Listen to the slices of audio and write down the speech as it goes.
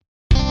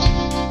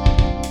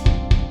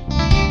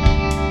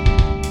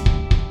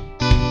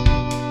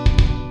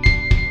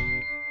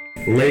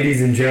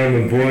Ladies and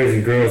gentlemen, boys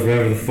and girls,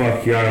 whatever the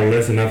fuck you are,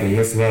 listen up and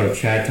listen about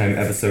Chat Time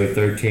episode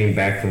 13,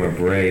 back from a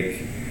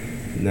break.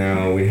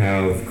 Now we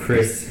have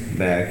Chris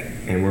back,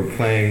 and we're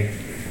playing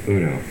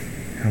Uno.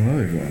 Hello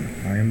everyone,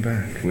 I am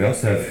back. We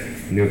also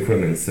have new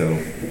equipment, so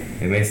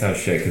it may sound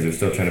shit because we're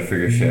still trying to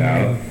figure shit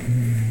out.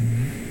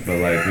 But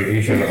like, we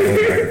each have our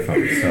own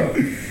microphone.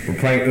 So we're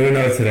playing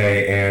Uno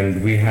today,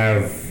 and we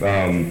have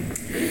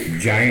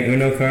giant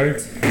Uno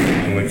cards,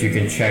 in which you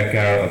can check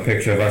out a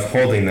picture of us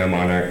holding them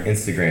on our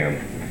Instagram.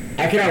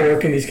 I cannot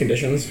work in these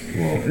conditions.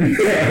 Well, I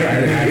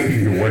didn't ask if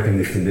you can work in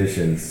these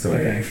conditions, so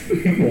Okay.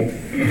 Cool.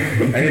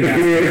 I didn't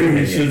ask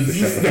We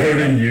should start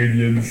a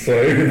union,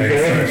 Strike.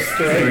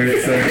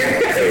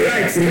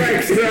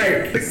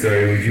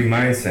 Sorry, would you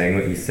mind saying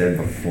what you said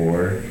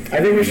before?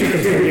 I think we should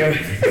continue. I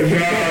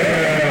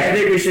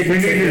think we should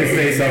continue. to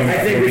say something. I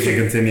think we should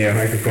continue.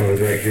 Microphone is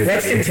right here.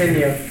 Let's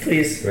continue,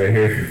 please. Right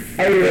here.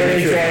 I would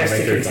really enjoy us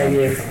to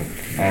continue.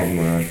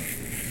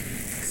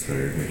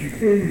 Sorry, would you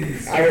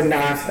please? I would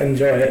not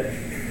enjoy it.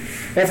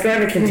 Let's go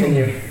ahead and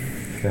continue.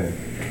 Okay.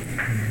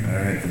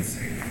 Alright, So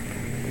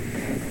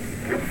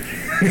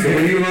what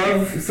do you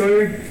love,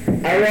 Sawyer?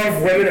 I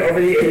love women over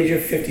the age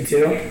of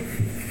 52.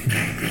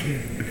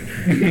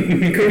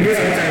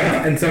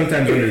 and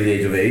sometimes under the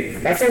age of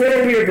 8. That's a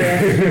little weird,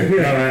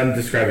 bro. No, I'm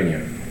describing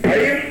you. Are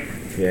you?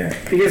 Yeah.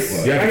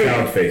 Because You have I a mean,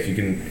 child face, you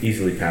can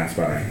easily pass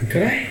by.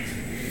 could I?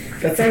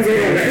 That sounds a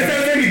little weird.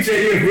 sounds like a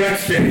genuine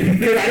question.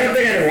 Because I don't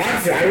think I'd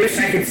want to. I wish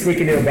I could sneak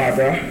into a bar,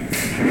 bro.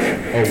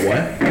 Oh,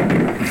 what?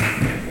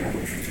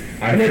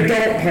 An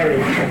adult party.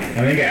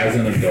 I think as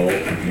an adult,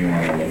 you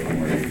want to look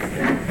more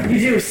youthful. You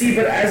do, see,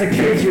 but as a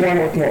kid, you want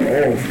to look more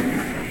old.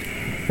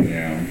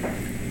 Yeah.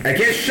 I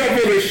can't shovel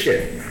this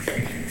shit.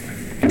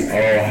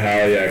 Oh,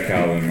 hell yeah,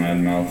 Calvin. My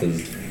mouth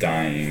is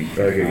dying.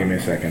 Okay, give me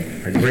a second.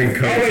 I just Bring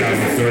cups wait. out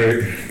of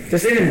Sawyer.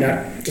 This ain't a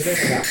nut. This ain't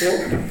a nut pool.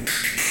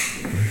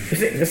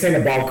 This ain't a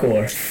ball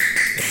cooler.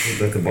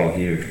 Let the ball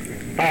here.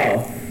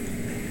 Oh.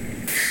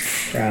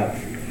 Crap.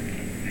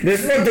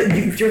 This is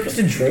what you're supposed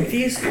to drink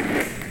these?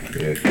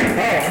 Good. Oh,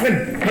 I've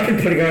been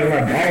putting it on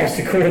my balls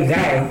to cool them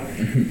down.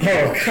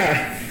 Oh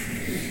god.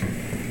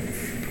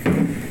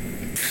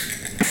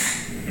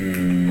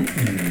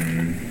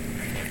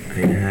 I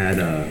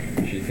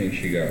had She thinks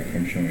she got.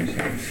 Come show me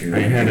some cereal. I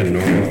had a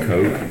normal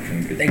Coke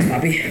Thanks,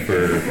 Poppy.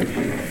 for.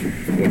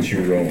 What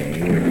you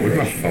rolling? Where's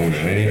my phone?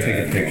 I need to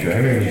take a picture. I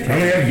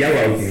only have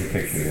yellow.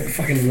 Picture.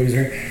 Fucking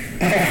loser.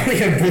 Oh, we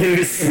have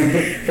blues.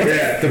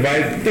 Yeah,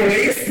 divide. The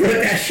way you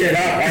split that shit up,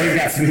 I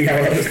got some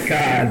yellows.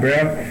 God, bro.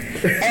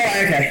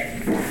 Oh, okay.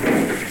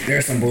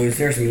 There's some blues.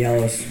 There's some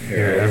yellows.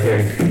 Here,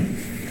 everyone.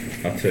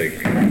 I'll take.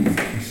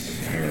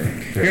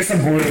 Here's some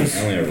blues.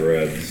 I only have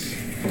reds.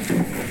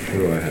 What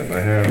do I have? I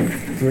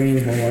have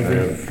Greens, more I likely.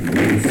 have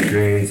blues,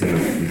 greens, and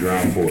a draw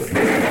 4.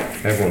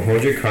 Everyone,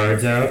 hold your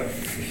cards out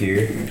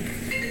here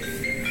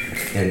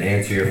and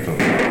answer your phone.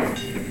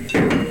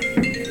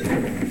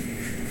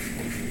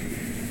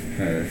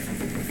 Hey,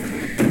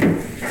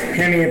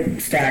 Hand me a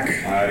stack.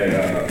 I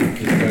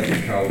just got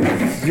the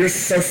Calvin's. You're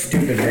so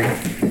stupid, bro.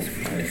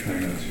 Like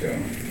 10 minutes ago.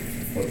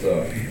 What's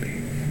up?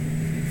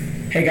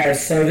 Hey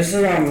guys, so this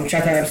is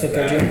Chat Time episode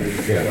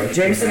 13. Yeah.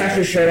 Jameson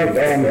actually showed up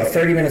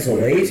 30 minutes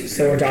late,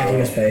 so we're docking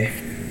his pay.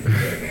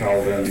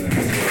 Calvin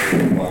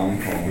and Bomb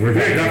Home. We're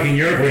docking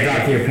your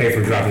pay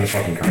for dropping the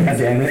fucking God cards.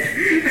 damn it.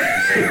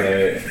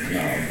 They.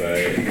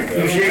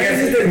 You sure you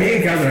guys that me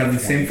and Calvin have the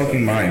same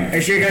fucking mind? Are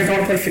you sure you guys don't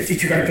want to play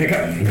 52 card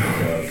pickup? You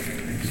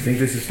think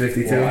this is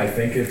 52? Well, I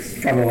think it's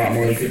Probably a lot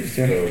more than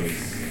 52. those.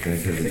 It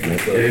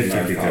It is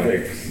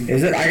 52.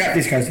 Is it? I got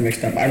these cards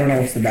mixed up. I don't know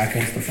what's the back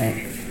and what's the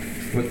front.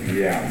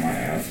 Yeah, my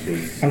ass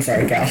was. I'm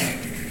sorry, Cal.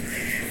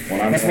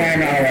 That's why I'm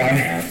not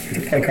allowed to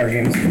play card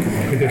games.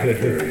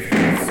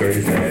 Sorry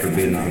to say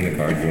forbidden from the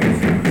card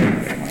games.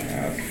 My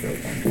ass felt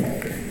on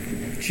fire.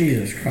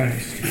 Jesus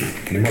Christ.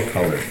 Need more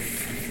color.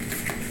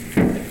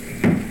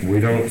 We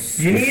don't.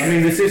 You need. I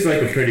mean, this is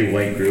like a pretty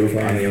white group.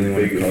 I'm the only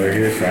one with color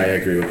here, so I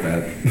agree with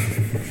that.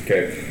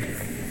 Okay.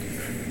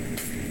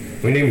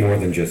 We need more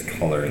than just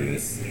color in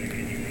this.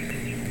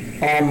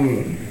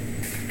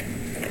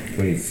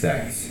 We need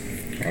sex.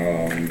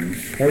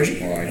 Orgy?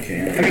 Well, I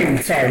can't. I mean,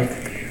 sorry.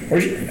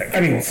 Orgy? I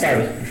mean,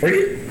 sorry.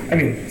 Orgy? I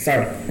mean,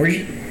 sorry.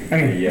 Orgy? I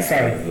mean, Yeah,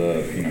 sorry.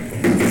 the peanut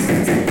butter.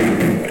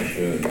 I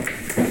should.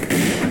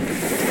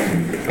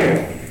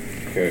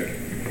 Okay.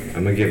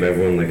 I'm gonna give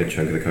everyone like a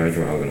chunk of the cards.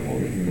 We're all gonna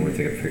hold it. I'm gonna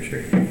take a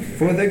picture.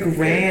 For the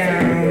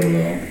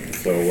gram.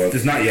 So what's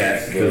Just not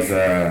yet, because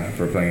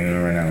we're playing it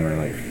right now. We're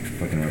like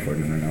fucking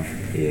recording it right now.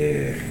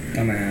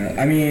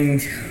 Yeah. I mean,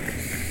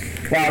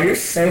 wow, you're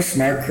so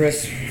smart,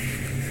 Chris.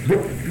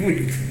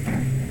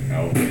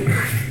 No.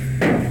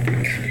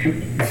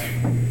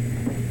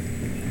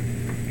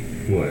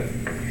 What?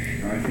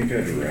 I think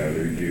I'd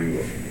rather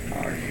do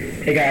Oculus.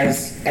 Hey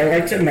guys, I'd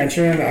like to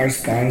mention our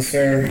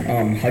sponsor,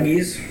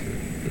 Huggies.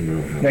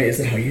 No. Wait, is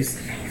it Huggies?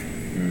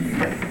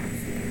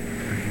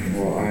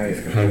 Well,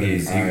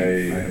 Huggies.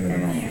 I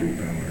don't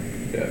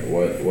know. Yeah.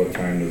 What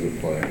time does it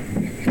play?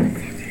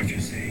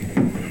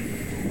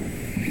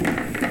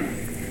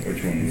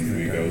 Which one would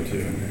be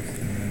too.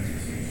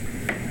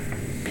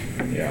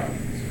 Yeah.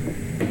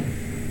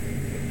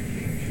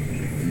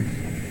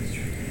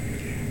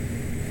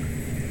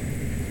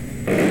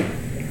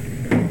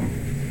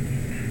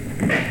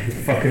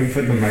 Fucking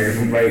put the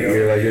microphone right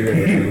here like you're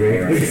gonna do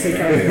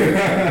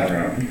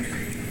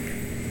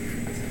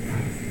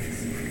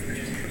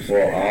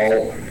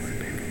Well,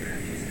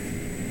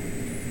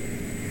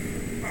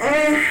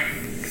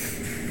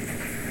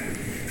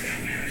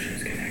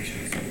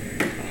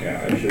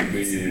 yeah, I should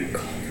be.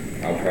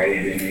 I'll probably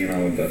be hanging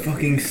out with that.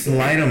 Fucking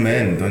slide them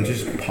in. Don't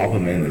just pop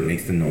them in. It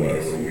makes the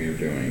noise. Whatever we're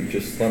doing,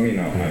 just let me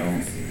know. I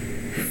don't.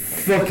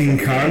 Fucking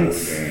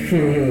cunts.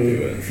 Do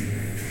it.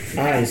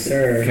 Aye,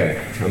 sir.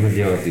 Okay, I'm gonna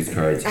deal with these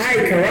cards. Aye,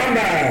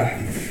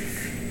 caramba!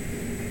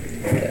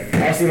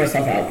 I'll see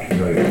myself out.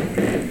 No,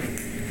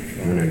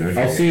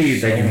 I'll see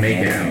that you make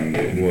it out.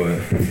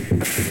 What?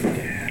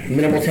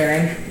 Minimal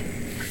Terran.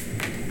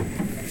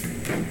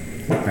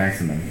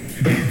 Maximum.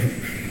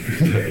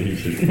 You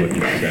should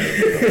fucking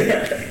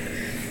check.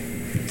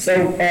 So,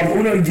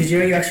 Uno, did you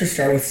know you actually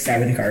start with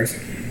 7 cards?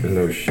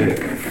 No shit.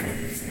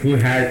 If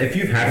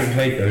you haven't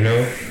played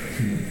Uno,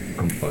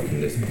 I'm fucking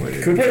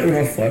disappointed. Could we play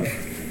Uno Flip?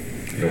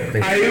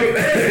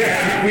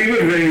 We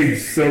would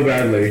rage so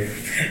badly.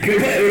 Could we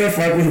play Uno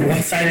Flip with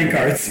one-sided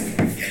cards?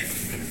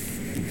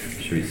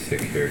 Should be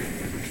sick here.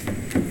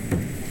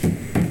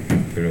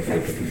 Uno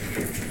flip it.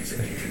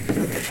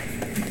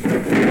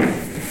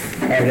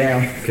 Oh,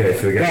 damn. Okay,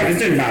 so we Wow, got. this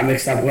did not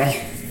mix up well.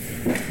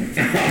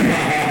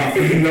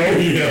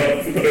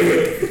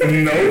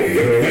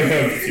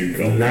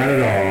 Not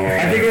at all.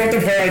 I think we'll have to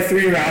play like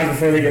 3 rounds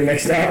before they get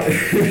mixed up.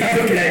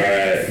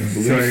 Okay. Alright.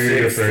 So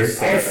you're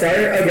first. I'll start.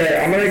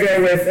 Okay, I'm gonna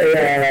go with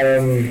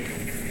a,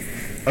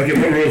 Okay,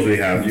 what rules do we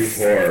have? You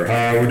 4.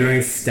 We're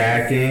doing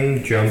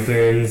stacking,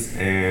 jump-ins,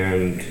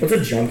 and what's a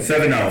jump?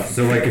 7-0.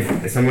 so like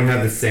if someone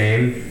had the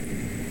same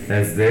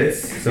as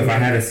this, so if I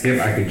had a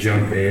skip, I could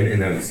jump in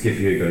and that would skip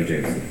you to go to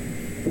Jameson.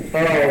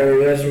 Oh,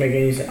 that doesn't make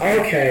any sense.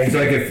 Okay. So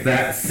like if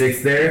that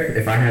 6 there,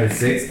 if I had a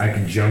 6, I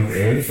could jump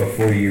in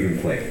before you even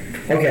play.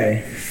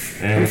 Okay.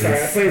 And I'm sorry,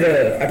 I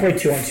play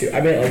 2-on-2.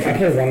 I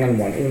play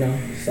 1-on-1 Uno,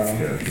 so.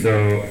 yeah,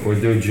 so we'll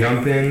do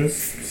jump-ins,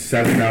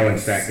 7-0 and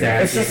stack.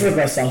 It's just with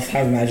myself,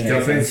 how imaginary.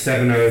 jump-ins,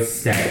 7-0,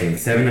 stacking.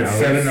 7-0.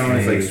 7-0 is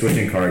like means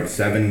switching cards.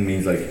 7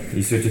 means like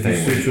You switch with you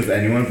anyone. switch with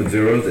anyone, but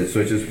 0s it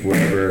switches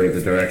wherever the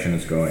direction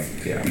is going.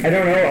 Yeah. I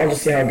don't know, I'll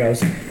just see how it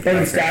goes.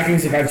 Then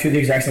stacking's if I have 2 of the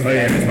exact same Oh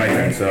yeah, color. it's my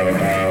turn, so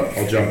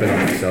I'll jump in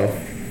on myself.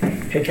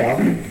 Hey Cal,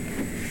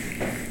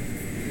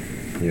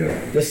 Yeah.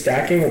 the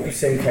stacking,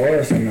 same color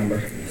or same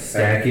number?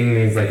 Stacking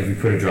means like if you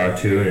put a draw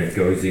 2 and it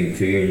goes to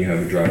you and you have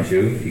a draw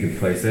 2, you can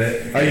place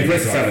it. Oh, you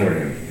place Draw 7. for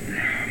him.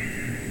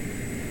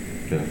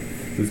 Yeah.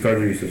 Whose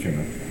cards are you switching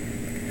with?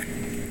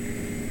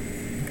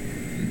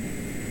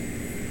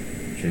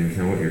 James,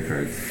 I want your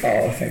cards.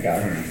 Oh, thank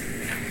God.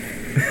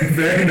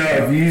 Fair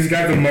enough. You just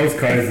got the most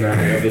cards We now.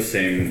 have the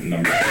same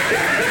number.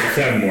 Just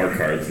have more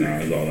cards now,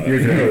 is all that. Your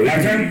turn. My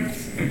turn?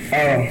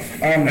 Oh,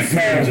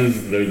 so,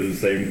 They're the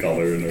same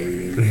color and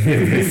everything.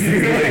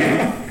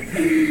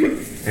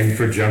 And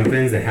for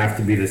jump-ins, they have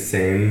to be the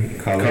same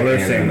color. Color,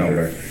 and same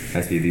number.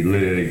 Has to be the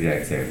literally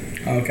exact same.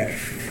 okay.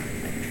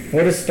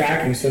 What is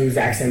stacking? So the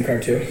exact same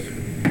card too?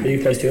 But you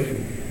place 2?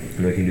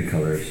 And we can do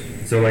colors.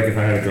 So like if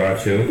I had a draw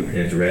 2 and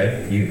it's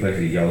red, you can place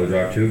a yellow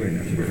draw 2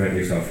 to prevent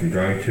yourself from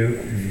drawing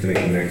 2 to make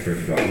the next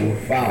person draw 4.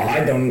 Wow,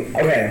 I don't,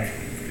 okay.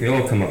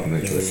 It'll all come up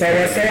eventually. So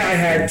let's say I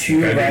had 2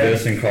 Can I do red.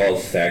 this and call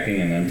it stacking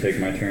and then take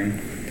my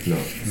turn? No.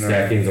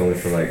 Stacking's only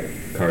for like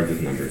cards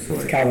with numbers. So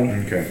like Calvin.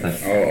 Okay.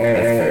 that's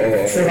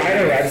Oh. So if I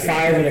had a red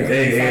 5 and a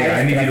green 5, Hey,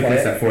 I need can you to play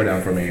place it? that 4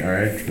 down for me,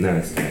 alright? no,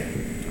 it's stacking.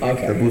 The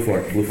Okay. blue 4,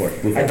 blue 4,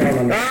 blue 4. I don't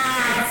remember.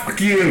 Ah, fuck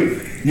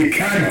you! You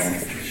cunt! Oh,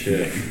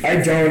 shit. I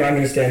don't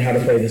understand how to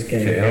play this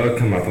game. Okay, it'll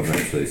come up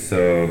eventually.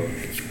 So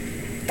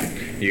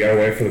You gotta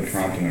wait for the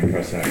prompt and then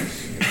press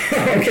X.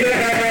 Okay.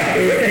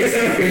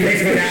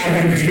 Thanks for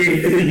that one, G.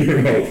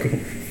 You're welcome.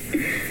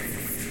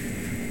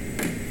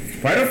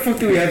 Why the fuck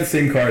do we have the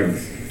same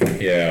cards?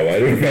 Yeah, why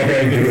do we all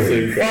have the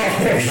same color?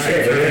 Oh,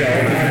 shit.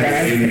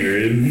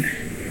 Ingrid.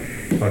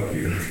 fuck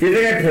you. You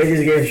think I play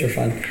these games for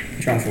fun?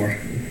 Draw 4.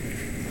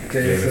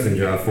 Jameson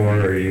draw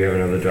 4, or you have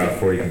another draw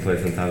 4 you can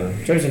place on top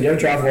of it. Jameson, do you have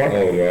draw 4?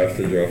 Oh, do I have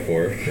to draw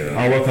 4?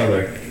 Yeah. Oh, what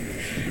color?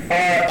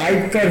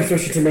 I gotta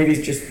switch it to maybe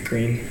just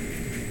green.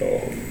 Oh.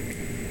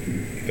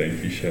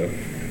 Thank you, Chef.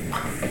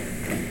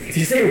 Did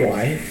you say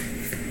why?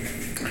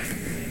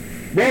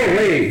 Whoa,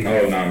 wait!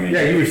 Oh, not me.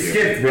 Yeah, you were Thank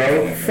skipped,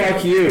 bro.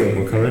 Fuck you.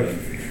 What color?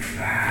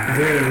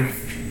 Green.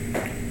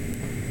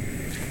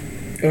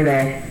 Oh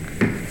no.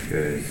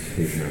 Because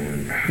he's not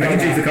one. I can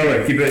change the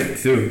color. Keep it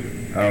 2.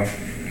 Oh.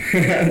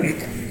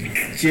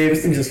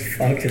 Jameson just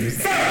fucked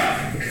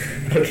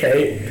himself.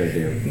 Okay,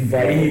 Goddamn.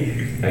 buddy.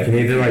 I can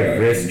either like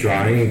risk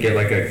drawing and get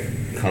like a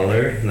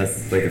color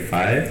that's like a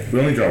 5, We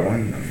only draw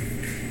 1.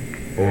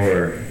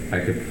 or I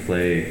could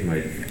play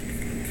my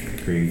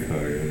green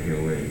card and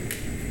he'll win.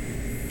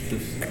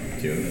 Just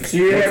doing this. So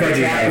you What either, card do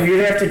you have? you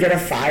either have to get a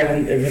 5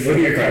 and with Look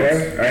at your your cards.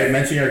 color. Alright,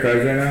 mention your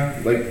cards right now.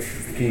 Like,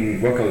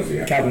 fucking. What colors do you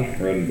have? Calvin.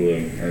 Red and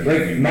blue. Or Like,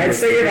 green. I'd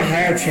say you have a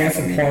higher chance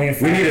of pulling a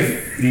We need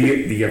a.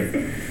 The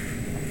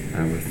I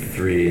have a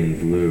 3 in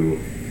blue.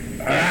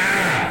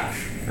 ah!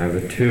 I have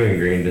a 2 in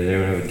green. Does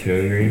anyone have a 2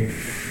 in green?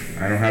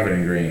 I don't have it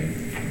in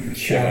green.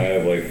 Yeah, I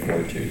have like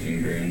 4 twos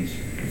and greens.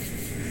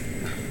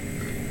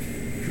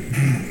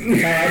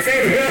 I'd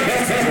say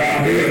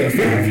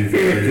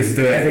Just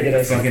do I think it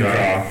is. Fucking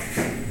draw.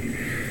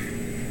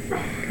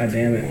 God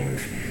damn it.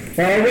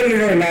 Well, it wouldn't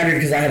really matter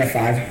because I had a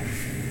 5.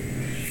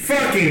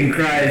 Fucking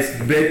Christ,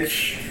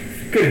 bitch.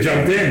 Could have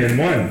jumped in and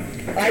won.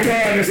 I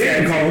don't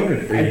understand. call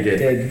it. I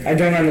did. I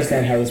don't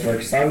understand how this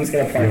works, so I'm just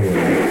gonna play.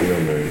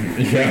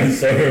 Yeah,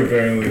 so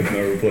apparently we've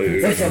never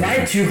played Wait, so if I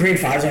had 2 green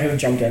 5s, I could have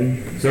jumped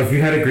in. So if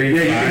you had a green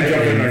Yeah, you 5, can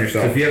jump in and- on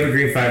yourself. So if you have a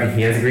green 5 and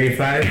he has a green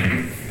 5,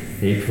 and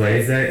he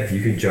plays that, if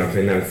you could jump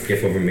in, that would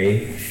skip over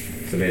me.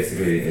 So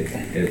basically,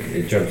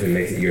 it jumps and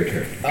makes it your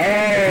turn. If you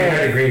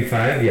had Oh, a green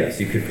 5, yes,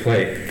 you could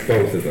play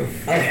both of them.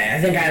 okay. I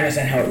think I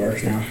understand how it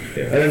works now.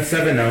 And then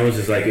 7 O's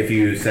is like if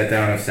you set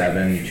down a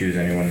 7, you choose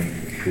anyone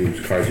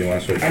whose cards you want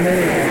to switch. I'm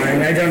really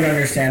blind. I don't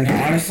understand.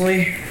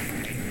 Honestly,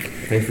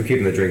 Thanks for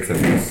keeping the drinks up.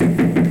 No,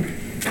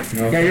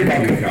 Yeah, you're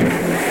thank you, welcome. Calvin,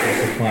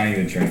 for supplying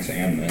the drinks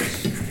and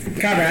this.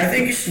 Calvin, I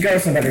think you should go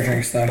with some better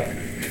drinks though.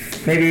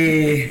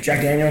 Maybe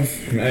Jack Daniels.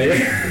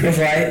 Bush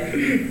Light.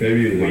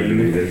 Maybe lean,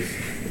 Margaritas.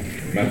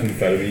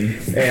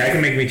 methamphetamine. Hey, I can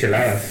make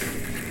micheladas.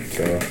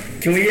 So.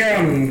 Can we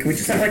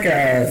just have like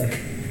a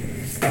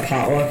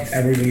potluck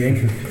every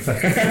meeting?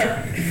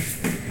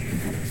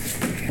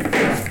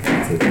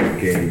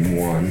 It's game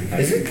 1.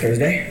 Is it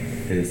Thursday?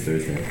 It is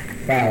Thursday.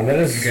 Wow, that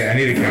is Okay, I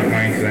need to count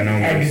mine because I know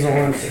mine.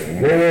 excellent.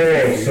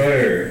 Whoa,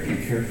 Sawyer. Be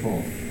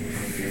careful.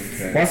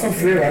 Want some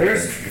 3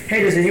 letters?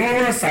 Hey, does anyone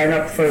want to sign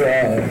up for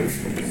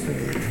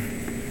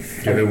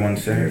Give it 1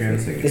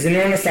 second. Does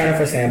anyone want to sign up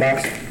for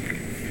Sandbox? I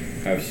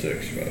have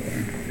 6, by the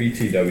way.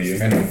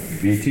 BTW.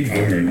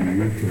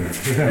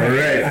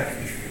 Alright.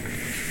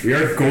 We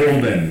are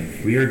golden.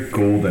 We are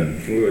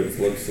golden. Ooh, it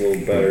looks a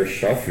little better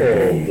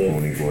shuffled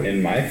Golden boy.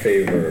 in my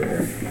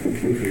favor.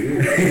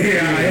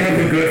 Yeah, I have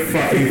a good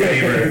fucking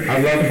favor. I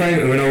love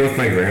playing Uno with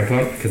my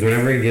grandpa, because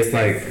whenever he gets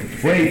like,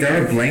 Wait,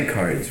 there are blank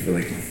cards for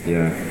like.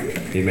 yeah,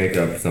 he'd make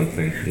up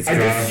something. Just I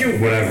draw guess you-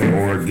 whatever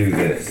or do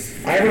this.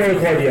 I have a really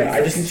cool idea.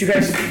 I just sent you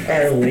guys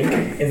a link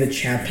in the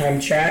chat time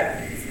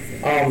chat.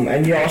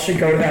 And you all should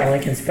go to that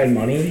link and spend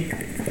money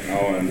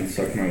Oh, and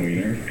suck my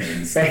wiener.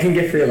 so I can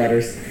get free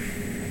letters.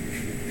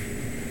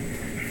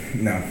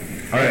 No.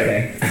 Alright.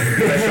 Okay.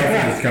 Let's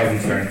shuffle this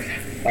Calvin's turn.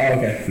 Oh,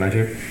 okay. My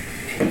turn?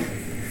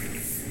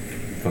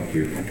 Fuck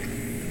you.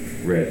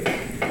 Red.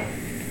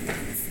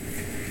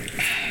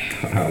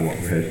 I want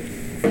red.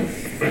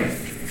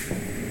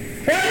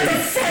 What the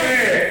fuck?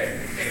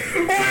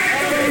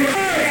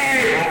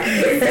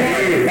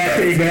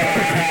 I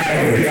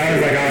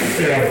was like, oh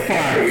shit, I'm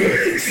fucked.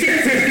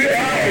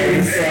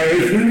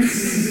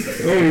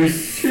 Oh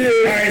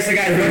shit. Alright, so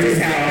guys, what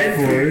just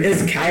happened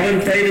is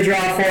Calvin played a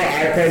draw 4,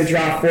 I played a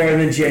draw 4,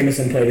 and then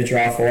Jameson played a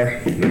draw 4.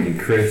 And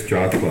Chris,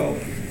 draw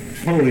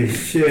 12. Holy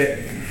shit.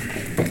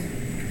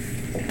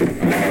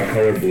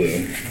 Color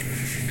blue.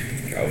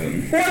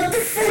 Calvin. What the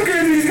fuck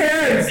are these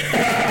hands?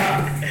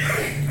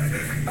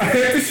 I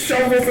have to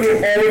shuffle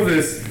through all of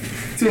this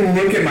to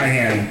look at my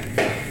hand.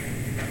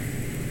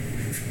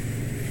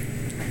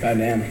 God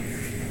damn.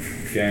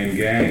 Gang,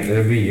 gang.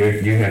 It'll be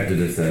you have to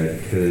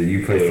decide, because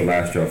you played the Blue.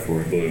 last draw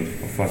 4. Blue.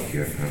 Oh, fuck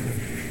you, I found it.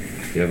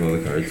 You have all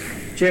the cards.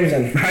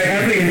 Jameson. I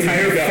have the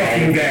entire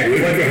fucking deck.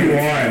 What do you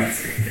want?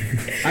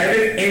 I have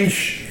an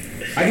inch.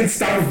 I can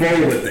stop a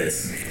bowl with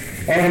this.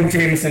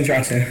 Jameson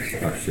draw 2.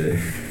 Oh shit.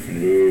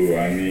 Ooh,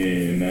 I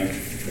mean.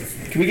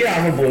 Can we get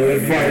off of blue?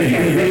 Fuck you.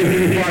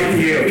 Fuck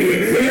you.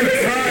 You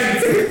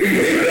cunt.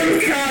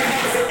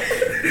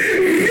 You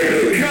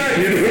cunt.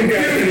 You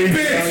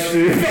bitch.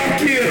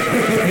 Fuck you.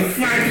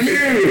 Fuck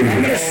you.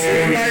 I'm gonna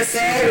shoot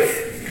myself.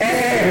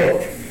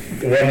 Oh,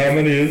 What, how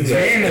many is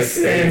that?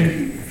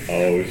 Jameson.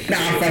 Oh, shit.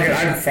 Nah, fuck it,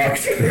 I'm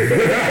fucked.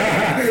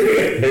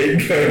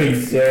 8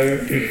 cards, sir.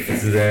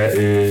 So that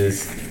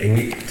is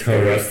 8 The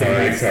total. rest of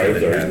my cards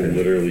are Seven.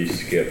 literally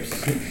skips.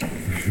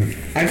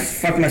 I just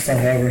fucked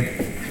myself over.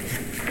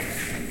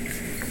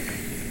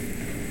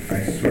 I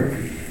swear.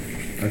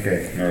 Okay.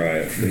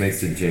 Alright. That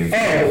makes it James.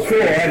 Oh,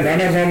 cool. And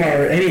none of them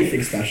are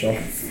anything special.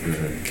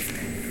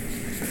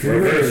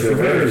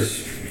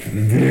 Reverse.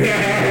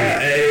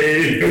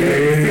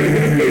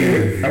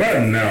 How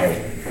about no?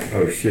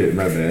 Oh shit,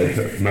 my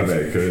bad. My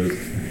bad, cuz.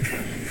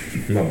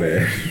 My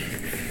bad.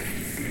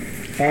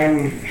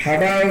 How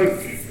about...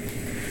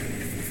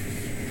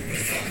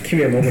 Give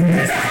me a moment.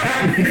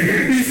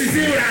 You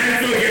see what I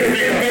fucking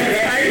feel?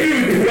 I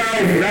do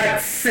 12,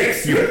 not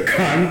 6, you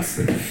cunt.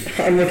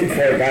 I'm looking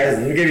for it, guys.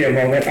 Give me a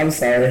moment. I'm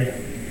sorry.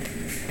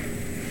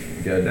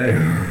 God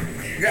damn.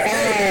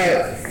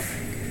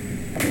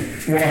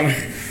 1.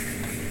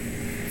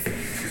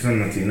 Because I'm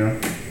Latino.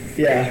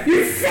 Yeah.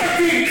 You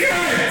fucking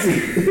cunt!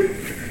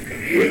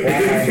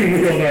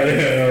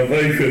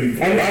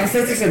 Wow. I'm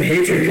sensing some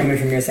hatred coming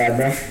from your side,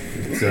 bro.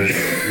 So,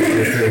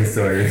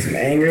 Sawyer's. Some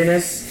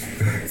angriness.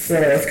 So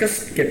let's go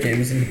skip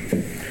Jameson.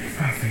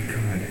 Oh, thank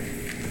God.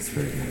 That's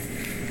very good.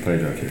 Play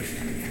draw two.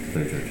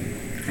 Play draw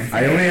two.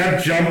 I only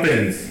have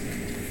jump-ins.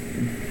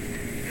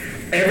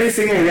 Every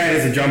single red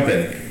is a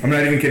jump-in. I'm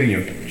not even kidding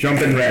you.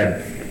 Jump-in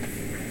red.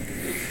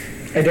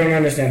 I don't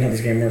understand how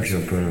this game works.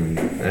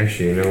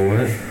 Actually, you know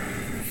what?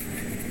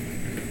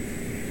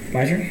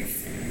 My turn?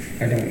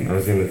 I don't I know.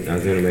 was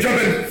gonna make.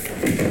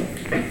 Jump-in!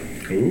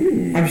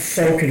 Ooh. I'm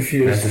so That's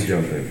confused. his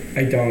jumping.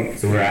 I don't.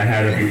 So where I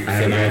had a,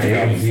 So now it's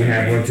Calvin's he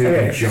had turn. one too.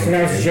 Okay, and jumped so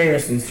now it's in.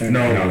 Jameson's turn.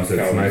 No. No, so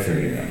it's my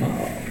turn.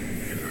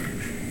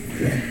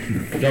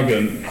 Jump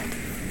in.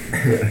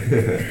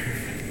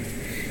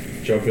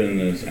 Jump in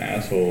this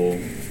asshole.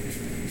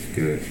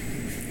 Do it.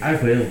 I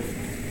will.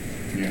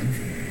 Yeah.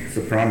 It's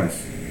a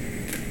promise.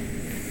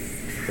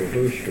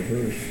 Reverse.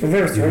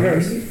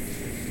 Reverse.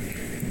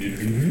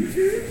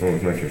 Oh,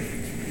 it's my turn.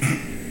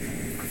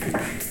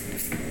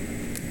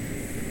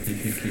 You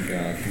think he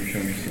got? Come show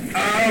me some.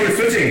 Oh, we're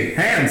switching.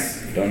 Hands.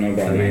 Don't know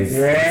about That means- this.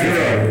 What?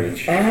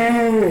 Average.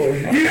 Oh.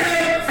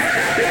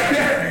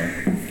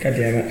 God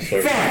damn it.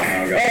 So- Fuck.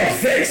 now I got- Oh,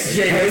 thanks,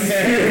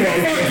 Jameson.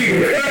 Fuck you,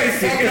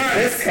 Christ, you cunt.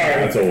 This card.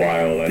 That's a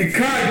while. You Then.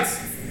 cunt.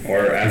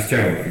 Or His ask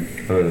turn. him.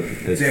 Oh,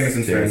 it's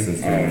Jameson's turn.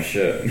 Oh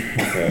shit.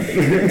 Okay.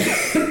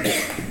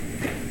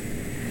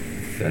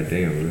 God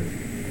damn, man.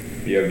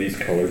 You have these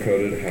color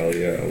coded? Hell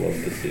yeah, I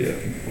love to see it.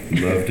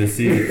 Love to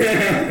see it.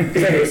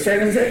 Is that his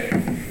turn, is it?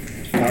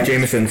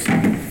 Jameson's.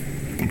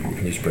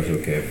 Just press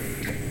OK.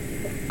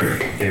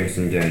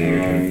 Jameson, Danny,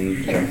 your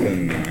turn. Jump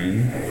in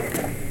 9.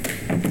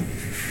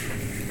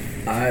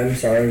 I'm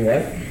sorry,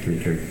 what?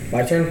 Your turn.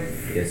 My turn?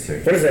 Yes, sir.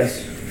 What is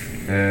this?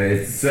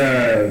 It's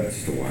It's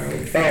just a wild.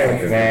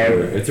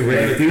 well, It's a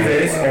regular. do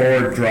this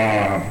or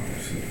draw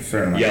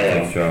certain amount.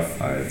 Yellow. Let's draw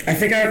 5. I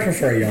think I would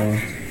prefer yellow.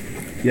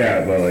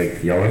 Yeah, but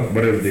like Yellow?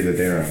 what would be the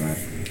dare on that?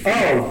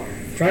 Oh,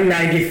 draw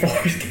 94.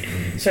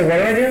 So what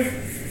do I do?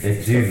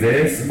 It's do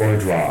this or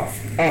draw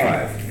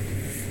 5.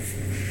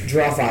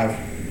 Draw 5.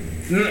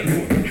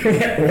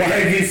 Why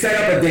if you set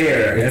up a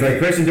dare? If the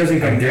person doesn't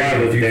comply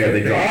with the dare,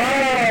 they draw.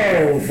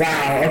 Oh,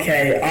 wow,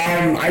 okay.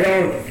 I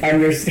don't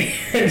understand.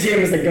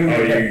 James, like,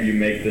 Oh, you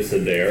make this a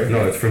dare?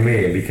 No, it's for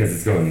me because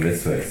it's going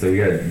this way. So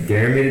you gotta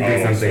dare me to do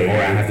Oh, something or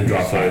I have to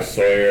draw so 5.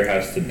 Sawyer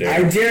has to I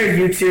dare. dare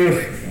you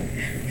to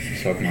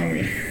Suck my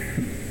wiener.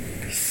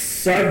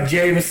 suck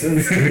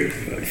Jameson's.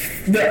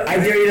 No, I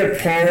dare you to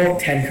pull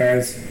 10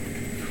 cards.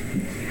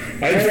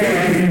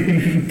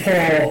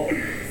 Pull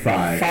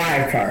 5.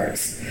 5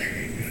 cards.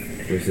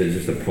 Which is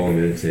just a pull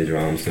me to say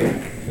draw them. So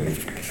 1,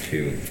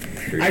 2,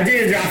 3, I dare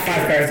you to draw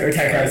 5 cards or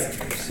 10 cards.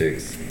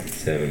 6,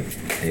 7,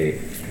 8,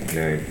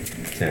 9,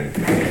 10.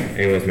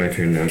 Anyway, it's my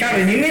turn now.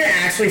 Calvin, you need to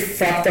actually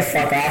fuck the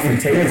fuck off and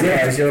take those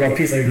cards, you little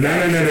piece of. No.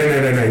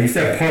 You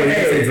said pull. You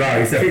didn't say draw.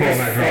 You said pull,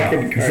 not draw.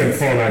 You said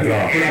pull, not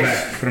draw.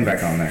 Put them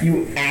back on there.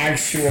 You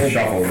actual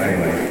Shuffle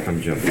anyway.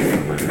 I'm jumping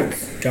on my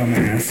ass.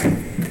 dumbass.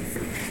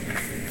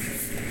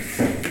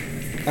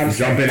 I'm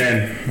Jumping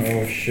in.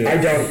 Oh shit. I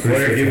don't.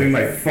 Sawyer, give me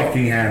my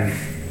fucking hand.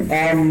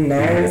 Raise No.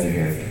 your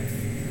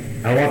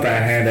hand. I want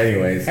that hand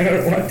anyways. I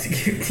don't want to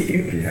give to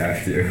you. You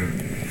have to.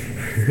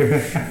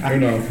 Oh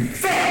no.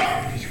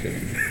 Just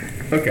kidding.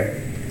 Okay.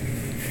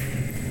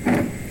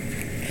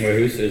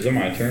 Wait, is it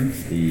my turn?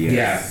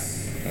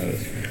 Yes. That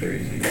is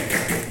crazy.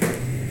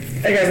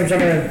 Hey guys, I'm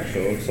jumping in. So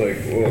it looks like,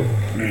 whoa.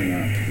 No,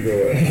 go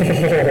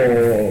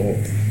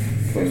ahead.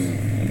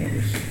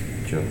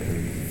 Jump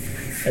in.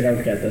 I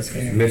don't get this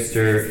game.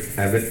 Mr.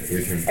 Abbott,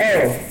 your turn.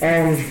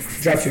 Oh,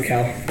 drop 2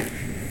 Cal.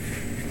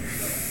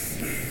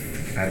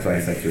 That's why I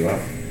set you up.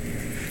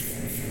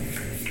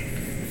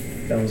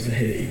 That was a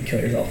hit. You kill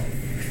yourself.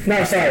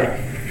 No, sorry.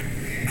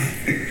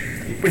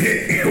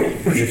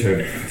 Your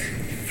turn.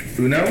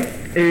 Uno?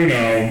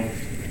 Uno.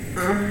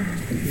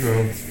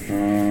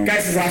 No.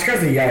 Guys, this last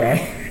card's a yellow.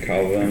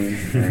 Calvin.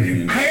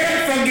 Hermione. I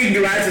have fucking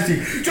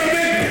glasses. Jump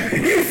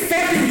in! You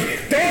fucking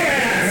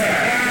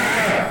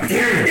dumbass!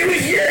 It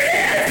was your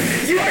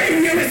hand! You already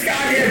knew this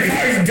goddamn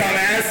card, you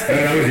dumbass!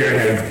 That was your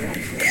hand.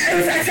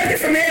 Yeah, I took it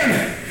from him!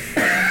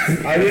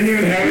 I didn't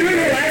even have it. You were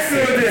the last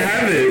one to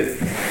have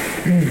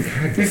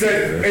it. He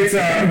said, it's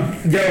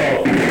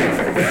yellow.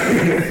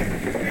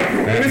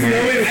 I didn't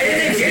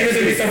think James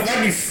would be so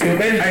fucking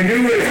stupid. I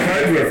knew what his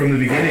cards were from the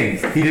beginning.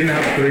 He didn't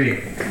have 3.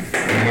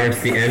 It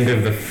marks the end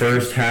of the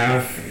first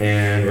half,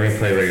 and we're gonna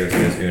play regular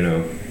tennis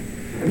Uno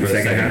for the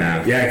second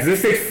half. Yeah,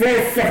 because this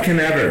takes fucking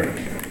ever.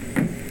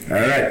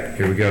 Alright.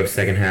 Here we go.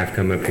 Second half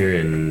come up here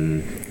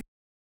and.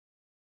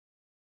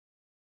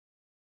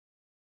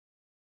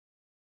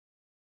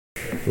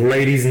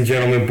 Ladies and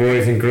gentlemen,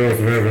 boys and girls,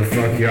 wherever the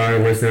fuck you are,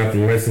 listen up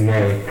and listen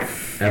well.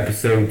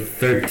 Episode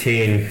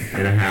 13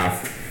 and a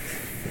half.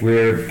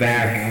 We're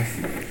back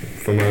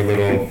from our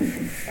little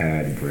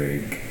ad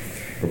break.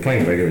 We're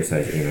playing regular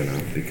size Uno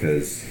now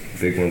because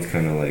big one's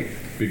kind of like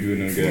Big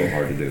Uno a little go.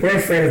 hard to do. We're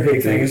afraid of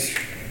big things.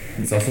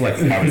 It's also like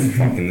hot as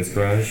fuck in this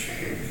garage.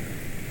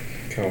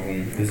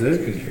 Calvin. Is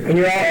it? Because When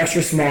you're all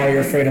extra small,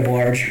 you're afraid of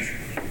large.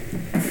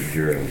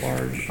 You're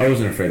large. I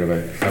wasn't afraid of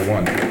it. I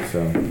won,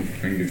 so. I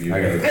can give you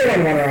I got it. I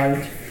won one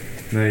round.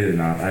 No, you did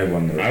not. I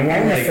won the. I won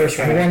won the like first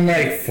round.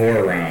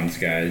 4 rounds,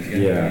 guys. You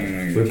Yeah,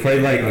 know, we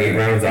played like 8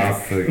 rounds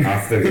off the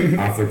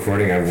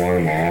recording. I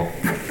won them all.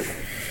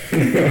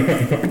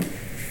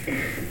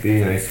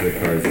 Be nice to the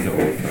cards. These are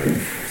old cards.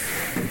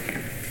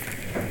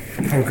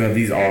 Oh god,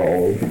 these are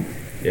old.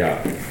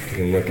 Yeah, you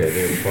can look at it.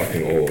 They're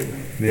fucking old.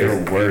 They're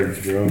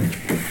words, bro.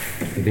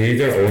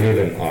 These are older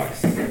than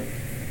us.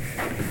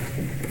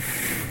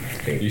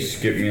 Thank you you.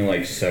 skipped me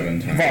like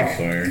 7 times, Fuck.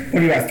 Sawyer. What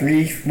do you got?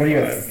 3? What do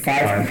you got?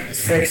 5,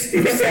 6,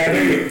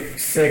 7,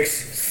 6,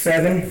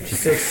 7,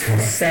 6,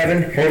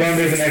 7. Hold on,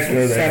 there's an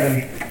extra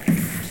there.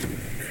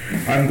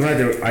 7. I'm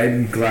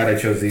glad I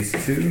chose these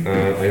two.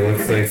 It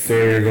looks like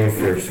Sawyer, you're going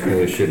first.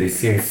 Holy shit, these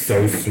seem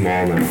so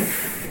small now.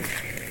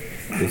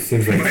 This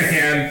seems like My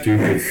hand.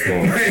 stupid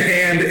small. My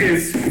hand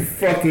is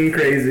fucking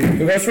crazy.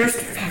 Who goes first?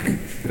 Fuck.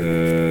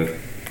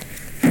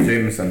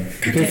 Jameson.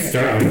 You can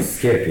start on a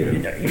skip, you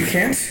know. You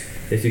can't?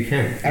 Yes, you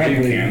can. I don't You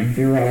believe can. you.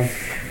 You're wrong.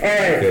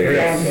 Alright, Okay,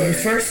 yeah,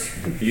 who's first?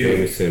 You.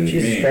 Jameson.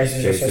 Jesus Me. Christ,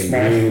 these are so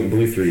Jameson, small.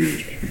 blue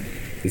 3.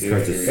 These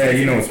cards are Yeah,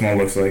 you know what small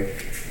looks like.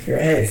 You're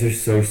right. These are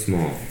so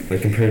small.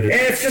 Like compared to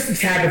It's just a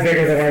tad bit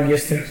bigger than what I'm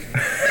used to.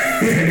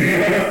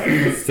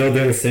 still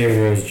doing the same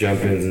rules,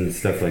 jump-ins and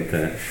stuff like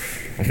that.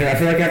 I feel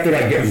like I have to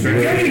like get You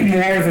really, don't need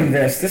more than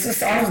this. This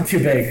is honestly too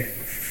big. I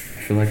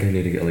feel like I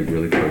need to get like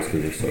really close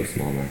because they're so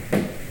small now.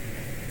 Oh,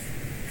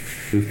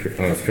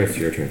 it's Chris,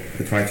 your turn.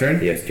 It's my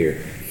turn? Yes,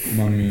 dear.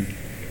 Mummy.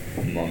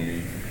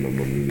 Mummy.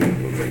 Mamma mia,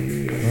 mamma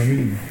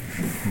mia.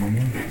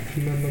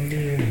 Mamma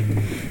mia.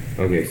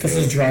 Okay, This so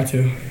is draw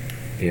 2.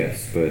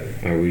 yes, but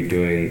are we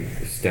doing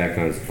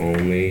stack-ons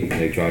only,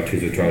 like draw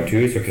 2s with draw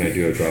 2s, or can I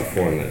do a draw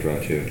 4 on that draw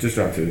 2? Just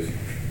drop twos.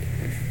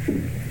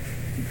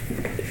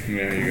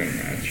 Yeah, you're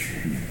gonna match.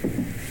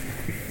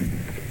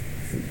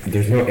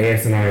 There's no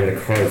ASMR in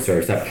the cards,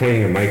 sir. Stop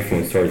pointing your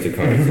microphone towards the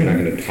cards. I'm not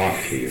going to talk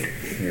to you.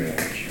 Here,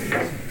 watch.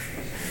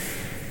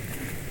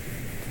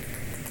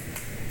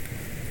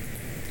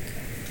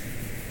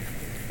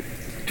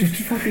 Just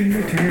fucking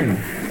your turn.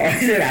 Oh,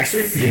 is it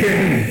actually?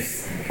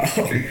 Yes.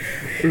 Oh.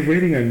 We're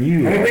waiting on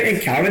you. Oh, wait,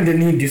 and Calvin,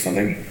 didn't he do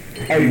something?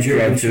 Oh, you drew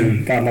Draw one two.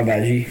 too. God, my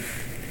bad, G.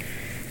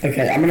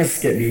 Okay, I'm gonna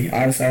skip B.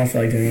 Honestly, I don't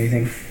feel like doing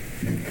anything.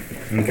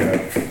 Okay.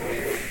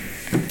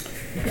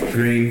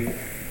 Green.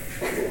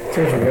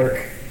 Here's your work.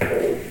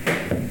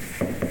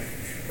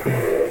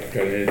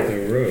 Gotta hit the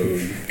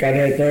road. Gotta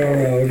hit the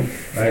road.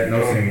 Alright,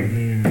 no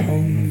singing.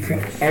 Home.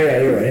 Oh,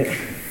 yeah, you're right.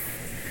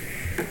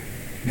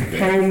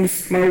 Home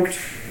smoked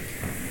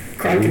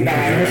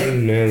crocodile.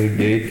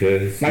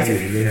 Navigators. My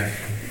turn. Yeah.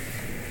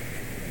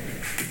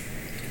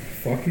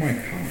 Fuck my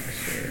cock,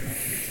 sir.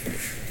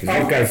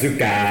 Zuka,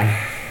 Zuka.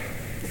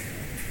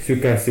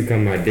 Zuka, Zuka,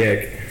 my dick.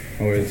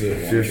 Oh, is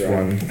it? Just drop?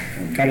 one.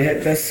 Gotta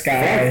hit the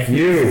sky. Fuck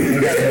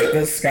you. Gotta hit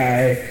the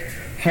sky.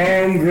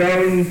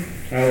 Homegrown.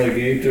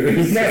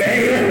 Alligators. No,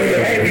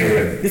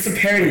 hey, this is a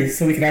parody,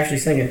 so we can actually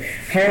sing it.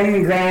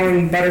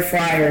 Homegrown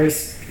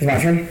butterflies. Is my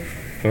turn?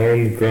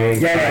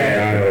 Homegrown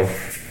Yeah. crocodile.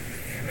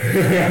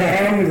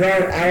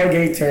 Homegrown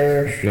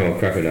alligator. No,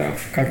 crocodile.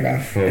 Crocodile.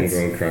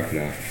 Homegrown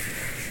crocodile.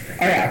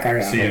 Oh yeah,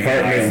 crocodile. See,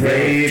 Apartment Apartment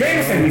raid.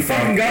 Jameson, you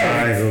fucking go.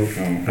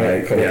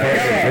 Alright, cool. Yeah.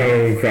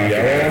 Homegrown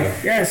crocodile.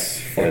 Yes.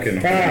 Fucking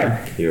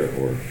God. You're a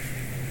whore.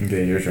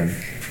 Okay, your turn.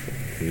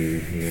 No,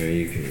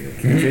 you can.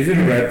 Can you change it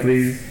to red,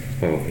 please?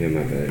 Oh, yeah,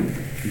 my bad.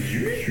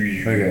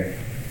 Okay.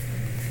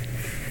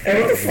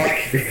 Hey, what the fuck?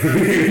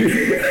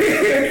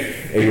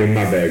 Hey, you're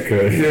my bad,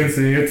 cuz.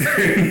 Jameson, your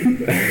turn.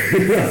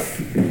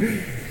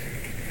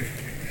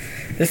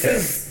 This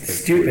is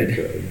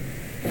stupid.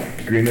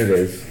 Green it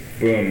is.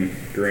 Boom.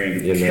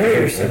 Green. You know,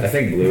 Kill yourself. I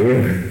think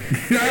blue.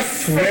 I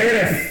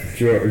swear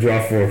to.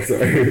 Draw 4,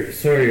 sorry.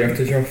 Sorry, you have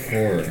to draw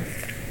 4.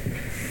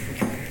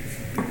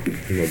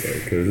 My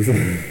bad, cuz.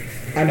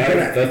 I'm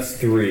gonna. That's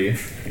 3.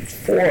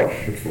 4.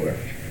 What's four?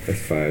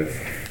 That's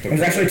 5. It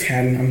was actually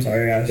 10. I'm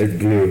sorry, guys. It's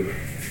blue.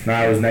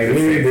 Nah, it was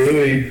negative.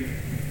 Bluey.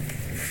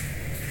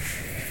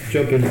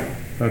 Jumping.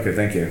 Okay,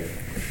 thank you.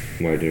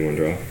 Why didn't one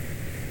draw?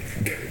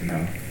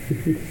 No.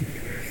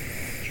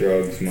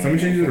 Drugs. Someone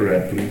change it to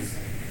red, please.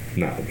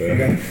 Nah, bro.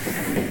 Okay.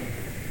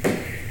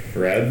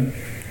 Red?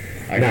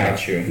 I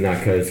got you. Nah,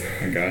 cuz.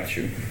 I got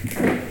you.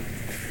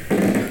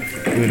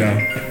 Uno.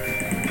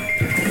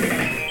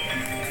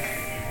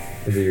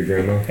 Is it your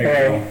grandma?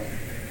 Hello.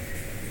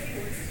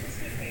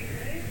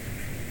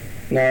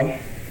 No.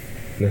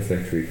 That's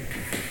next week.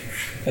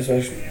 That's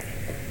what.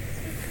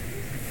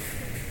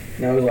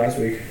 No, it was last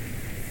week.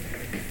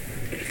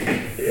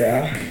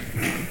 Yeah.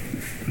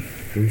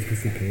 Who's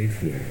supposed to be paid?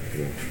 Yeah.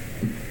 No.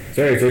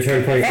 Sorry, it's your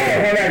turn playing. Oh,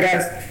 my bad,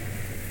 guys.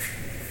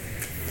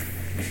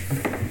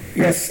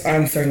 Yes,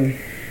 I'm certain.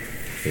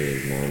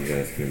 Hey, mom's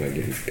asking about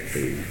getting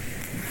paid.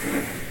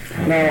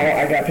 No,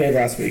 I got paid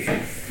last week.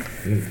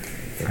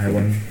 I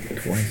won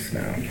twice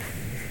now.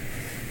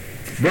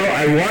 Bro,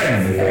 I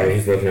won! No, I was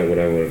just looking at what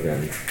I would have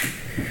done.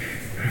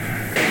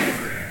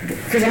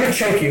 Because I'm gonna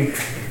choke you.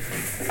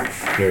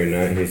 No, you're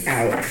not.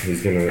 Ow.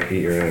 He's gonna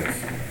eat your ass.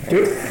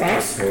 Dude,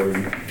 promise?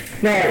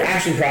 No,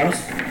 actually,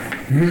 promise.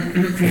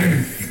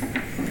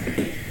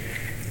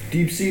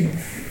 Deep sea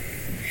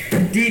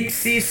deep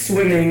sea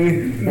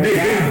swimming.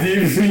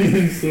 Deep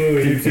sea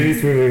swimming. Deep sea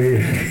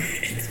swimming.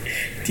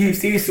 Deep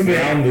sea swimming.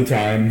 Round the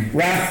time.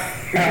 Above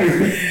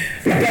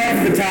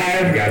the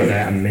time. Got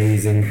that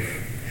amazing.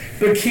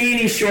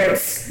 Bikini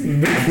shorts.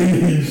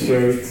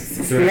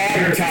 Shirts.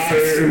 Lager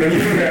tops. Remember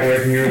when at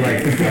work and you're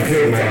like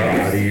touching my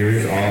body, you're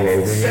just all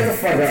over Shut me? the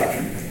fuck up.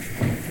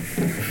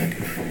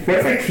 What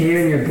if I came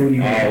in your booty?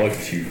 Oh, look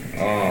at you.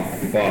 Oh,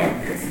 fuck.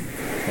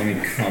 Let me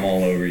come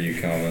all over you,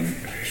 Calvin.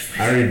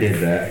 I already did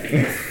that.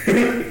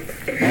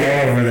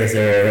 All over this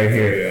area right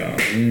here. Yeah.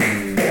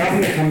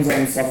 Calvin comes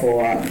on stuff a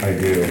lot. I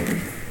do.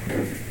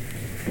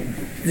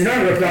 Did you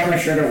not rip off my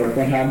shirt at work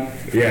one time?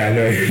 Yeah, I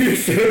know. You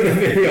showed the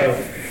video.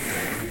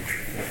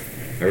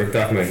 I ripped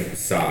off my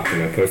sock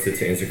and I posted it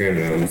to Instagram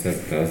and I almost has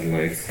 1,000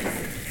 likes.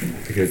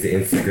 Because the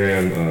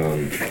Instagram,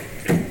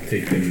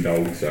 Take them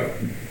dogs out.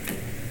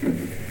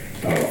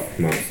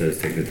 mom says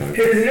take the time.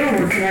 Hey, does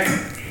anyone work tonight?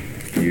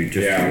 You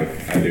just Yeah,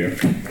 I do.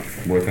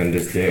 work on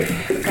this day. Oh,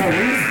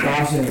 when does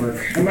Dawson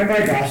work? I might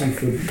buy Dawson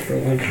food for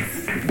lunch.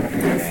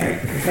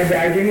 My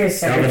dad gave me a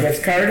second Calvin.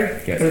 gift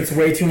card, Yes. but it's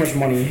way too much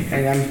money,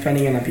 and I'm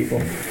spending it on people.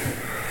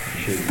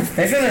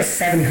 They said there's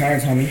 7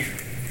 cards, homie.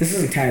 This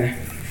isn't 10.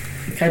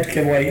 Can I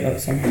give away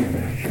some?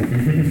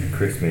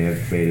 Chris may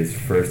have made his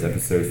first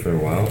episode for a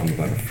while. I'm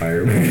about to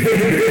fire him.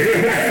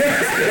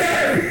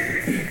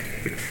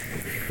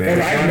 Well,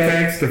 I know.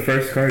 Context, the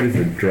first card is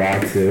a draw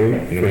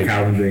 2 for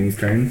Calvin doing his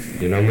turns.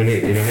 You know how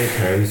many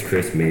times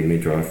Chris made me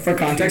draw? For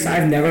context,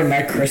 I've never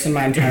met Chris in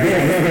my entire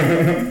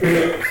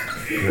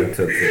life. Not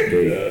till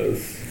today.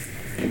 Yes.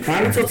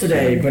 Not until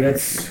today, but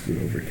it's... Screw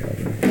over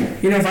Calvin.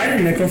 You know, if I had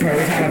a nickel for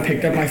every time I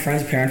picked up my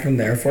friend's parent from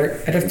the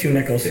airport, I'd have 2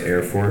 nickels. The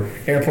airport,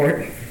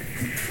 Airport.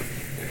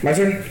 My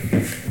turn?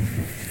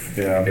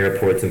 Yeah.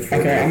 airports and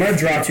Fort Okay, I'm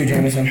Worth. gonna draw 2,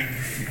 Jameson.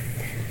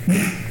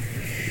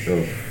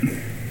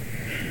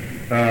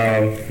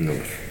 Oh, no.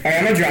 Alright,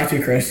 I'm gonna draw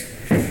 2, Chris.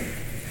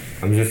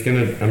 I'm just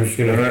gonna I'm just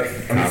copy gonna.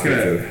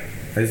 to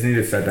I just need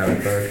to set down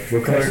a card.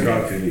 What color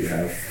draw 2 do you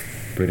have?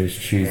 British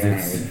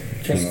Cheez-Its.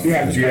 Just,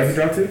 yeah, Do you have a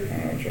draw 2? I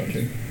don't know,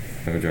 Johnny.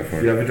 I have a draw Do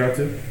for you it. have a draw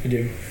 2? I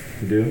do.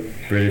 You do?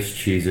 British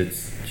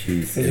Cheez-Its.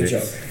 It's a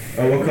joke.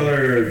 Oh, what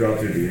color draw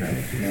 2 do you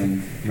have?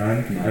 None.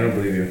 None? I don't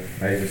believe you.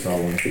 I just saw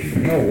one.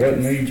 No, what?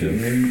 No, you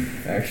didn't.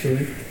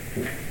 Actually.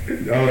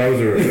 Oh, that was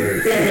a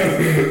reverse.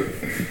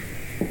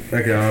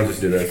 Okay, I'll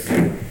just do this.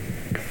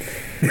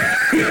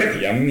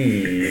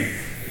 Yummy.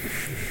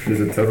 There's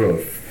a total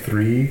of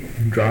 3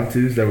 draw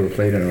 2s that were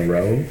played in a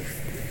row,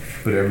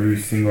 but every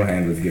single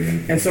hand was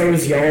given. And so it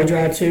was yellow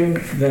draw 2,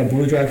 then a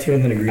blue draw 2,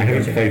 and then a green I draw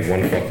haven't 2. played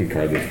one fucking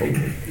card this whole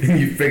time.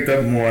 You picked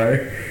up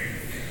more.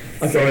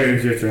 Okay. So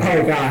here's your turn.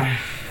 Oh god.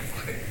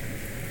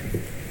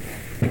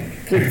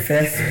 Plead the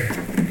 5th.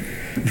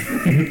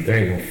 There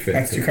ain't no fit.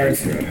 That's 2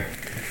 cards.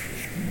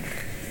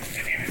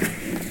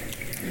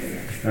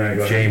 Alright,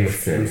 go ahead.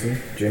 Jameson.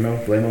 J-Mo?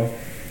 Blamo?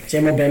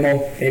 Jamo,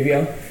 Bamo,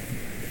 Babyo,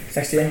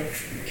 Sextio,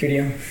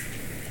 Cutio.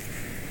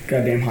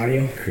 Goddamn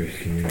hotio. Chris,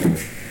 can you...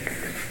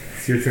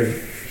 It's your turn.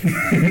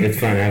 It's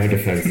fine, I have a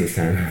defense this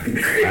time. I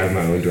have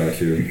my own draw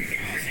too.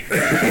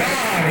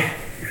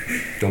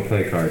 Don't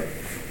play a card.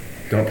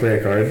 Don't play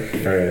a card?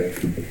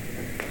 Alright.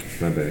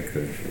 My bad,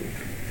 Chris.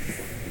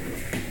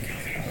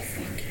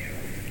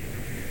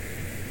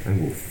 I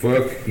will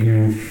fuck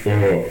you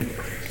up.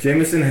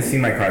 Jameson has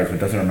seen my cards but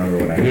doesn't remember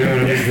what I You did. know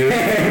what I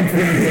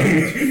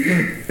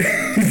mean?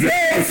 No,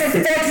 I'm so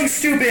fucking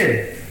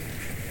stupid!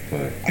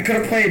 What? I could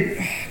have played.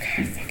 Oh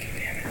god, fucking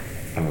damn it.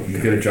 Oh, You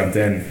could have jumped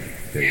in.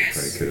 yeah, you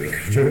probably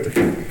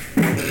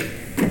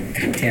could've.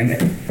 God damn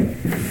it.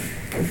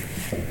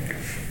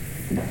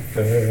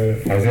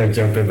 I was gonna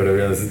jump in, but I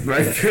realized it's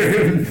my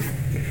turn.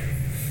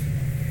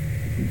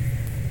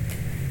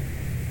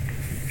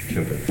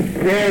 Jump in.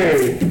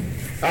 Whoa!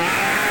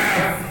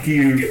 Ah! Fuck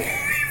you.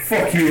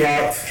 Fuck you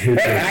lot. Your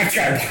I turn.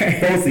 tried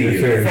playing. Both of you.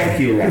 Sure. Fuck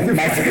you lot.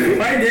 My turn.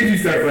 Why did you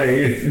start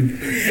playing?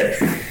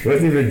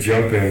 Wasn't even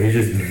jumping. He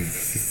just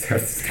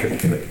starts to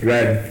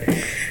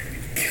Red.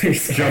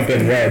 Jump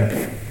in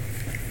red.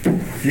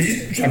 Did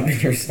you jump in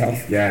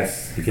yourself?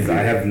 Yes, because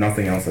I have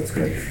nothing else that's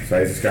good. So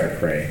I just gotta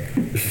pray.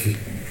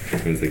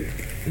 It was like,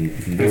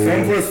 If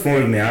someone plus 4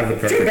 with me, I have the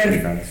perfect Jump in.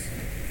 defense.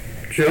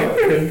 jump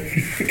in.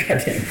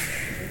 God damn.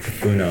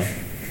 Uno.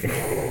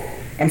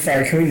 I'm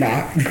sorry, can we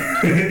not?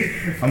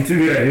 I'm too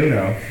good at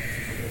Uno.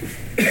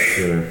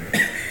 Yeah.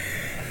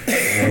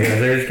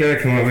 They're just gonna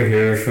come over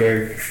here real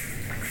quick.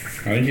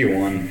 I think you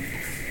won.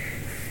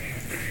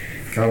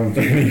 Calvin.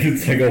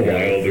 It's like a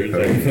wild or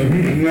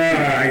something. Nah, I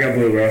got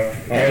blue, bro.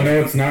 Oh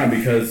no, it's not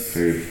because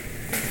Dude. you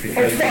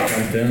fuck.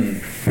 jumped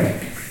in.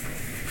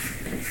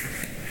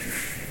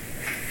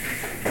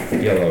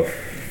 Yellow.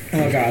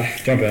 Oh god.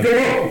 Jump in.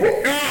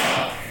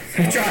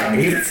 I tried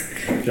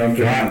 8. Jump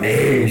in.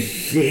 Hey,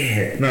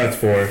 shit. No, it's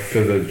 4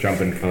 because the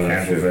jumping Oh,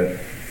 that's cancels true. it.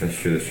 That's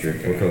true, that's true.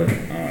 What color?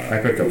 I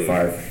picked up blue.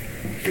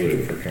 5.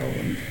 Blue for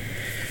Calvin.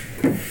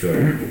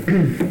 Sorry.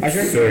 I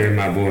should. Sorry,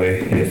 my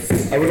boy.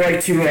 Yes. I would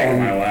like to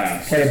My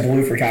last. play a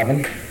blue for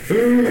Calvin.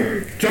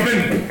 Jump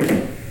in!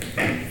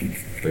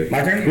 Wait.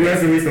 My turn? Who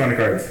has the least amount of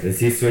cards? Is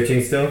he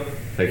switching still?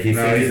 Like he's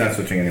No, he's not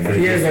switching anymore.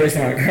 He has the least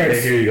amount of Hey,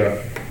 cards. here you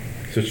go.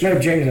 Switch. No,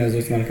 James has the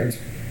least amount of cards.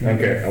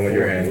 Okay, I want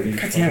your hand.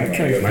 God damn it,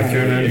 Kevin. My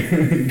turn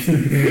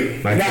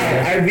then? My No,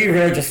 turn? we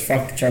really just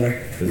fucked each other.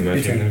 Is it my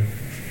Your turn turn.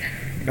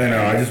 then? I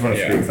know, I just want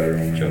to Yeah. speak with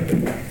everyone. Jump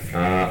in.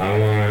 I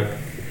want...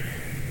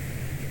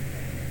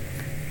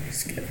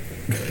 Skip.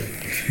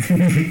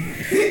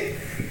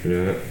 You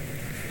know what?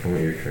 I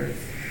want your cards.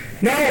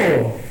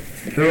 No!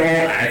 They're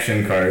all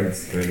action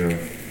cards. I know.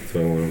 That's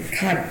what I want.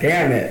 God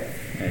damn it.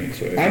 And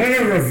so I'm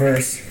gonna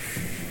reverse.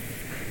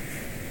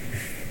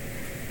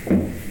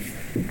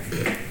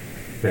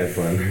 Have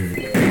fun.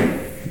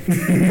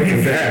 What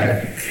is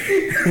that?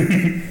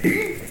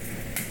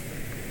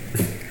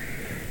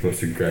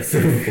 Most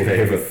aggressive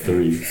play of a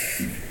 3.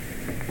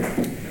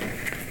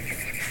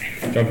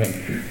 jump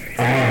in.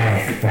 Ah,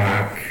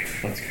 fuck.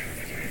 Let's go.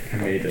 I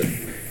made it.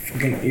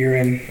 Fucking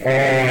Erin. Oh,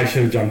 I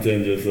should have jumped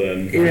in just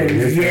then. Erin,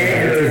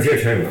 yeah. It's your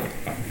turn now.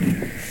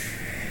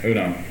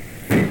 Uno.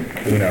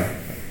 Uno.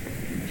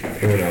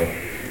 Uno.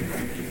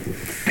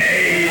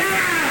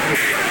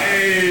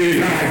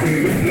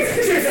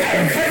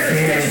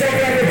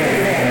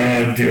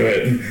 Oh, do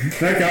it.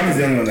 That Calvin's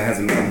the only one that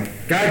hasn't won.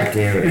 God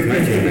damn it. It's my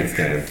turn next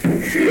time.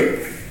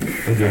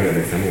 I'm doing it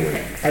next time. I'm gonna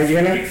win. Are you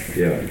gonna?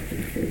 Yeah.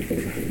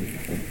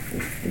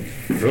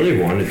 I really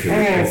wanted to. Oh,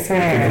 because I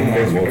think I'm fuck.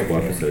 doing multiple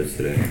episodes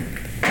today.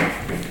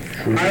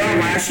 I don't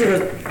know, I should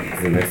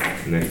have. The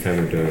next time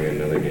we're doing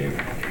another game.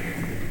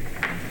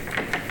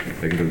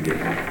 I can go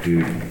get...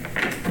 Dude.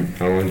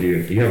 How long do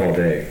you have all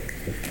day.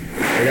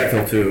 I got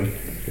till 2.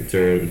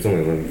 It's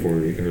only 11:40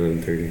 or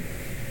 11:30.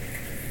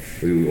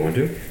 We want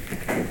to?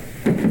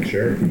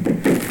 Sure.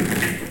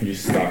 You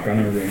stuck on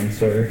a room,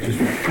 sir? Just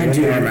I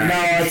do. more match.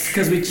 No, it's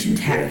because we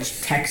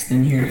text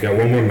in here. We got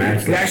one more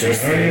match We left.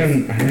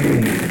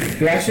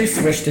 actually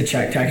switched to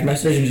check text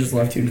message and just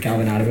left you and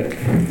Calvin out of it. oh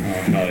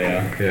hell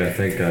yeah. Yeah,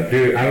 thank God.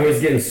 Dude, I was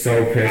getting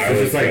so pissed. I It was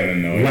was just like,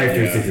 getting annoyed, life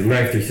yeah. 360,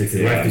 life 360,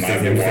 Yeah, life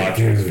 360. I'm my just like, watch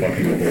was dude.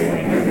 fucking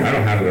cool. I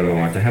don't have it on the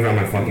watch. I have it on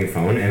my fucking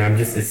phone, and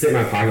it's sitting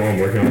in my pocket while I'm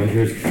working on it.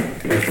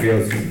 It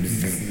feels...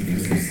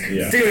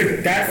 Yeah.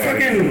 Dude, that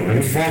fucking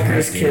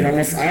Walker's kid I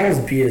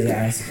almost beat his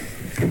ass.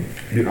 Dude,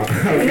 You know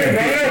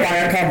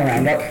why I call him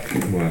Roundup?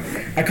 What?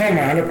 I call him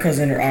Roundup because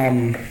in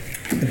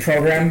the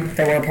program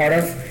that we're a part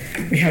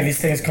of, we have these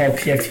things called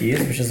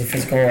PFTs, which is a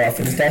physical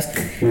fitness test.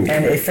 And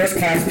a first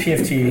class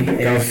PFT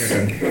is...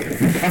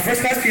 A first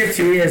class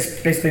PFT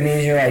is basically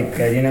means you're like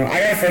good, you know?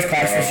 I got a first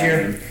class this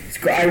year.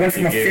 I went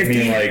from He a gave 50...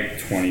 me like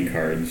 20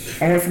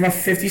 cards. I went from a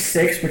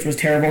 56, which was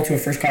terrible, to a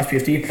first class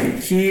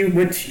PFT. He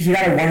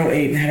got a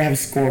 108 and had to have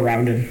his score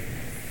rounded.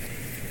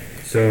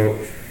 So,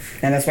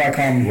 And that's why I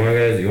call him...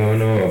 you wanna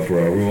know a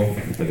bro rule?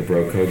 Like a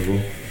bro code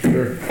rule?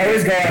 Sure.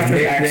 Always go after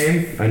the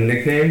X. A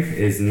nickname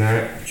is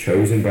not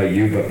chosen by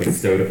you, but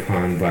bestowed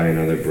upon by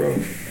another bro.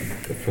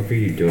 The fuck are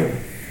you doing?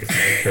 It's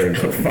my turn.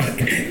 Oh, fuck.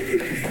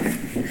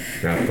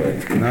 Not play.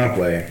 Now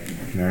play.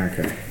 No,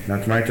 okay. Now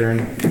it's my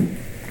turn.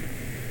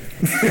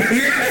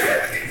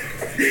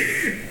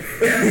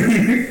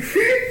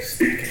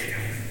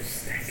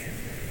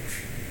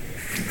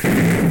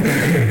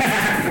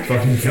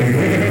 Fucking jump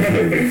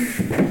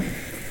on.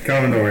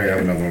 Calvin, don't worry, I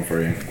have another one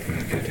for you.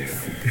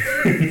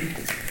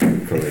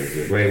 What color is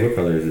it? Wait, what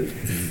color is it?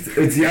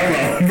 It's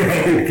yellow,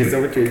 bro. Can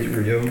someone change it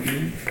for yellow?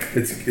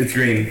 It's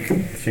green.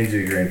 Change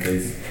it to green,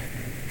 please.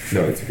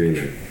 No, it's green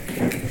then.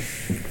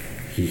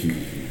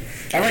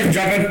 I like to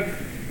jump in.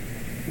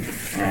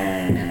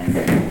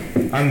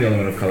 I'm the only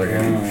one of color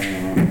here.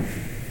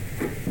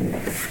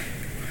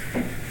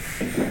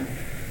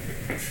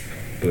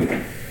 Blue.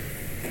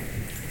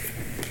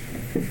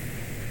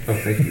 Oh,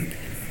 thank you.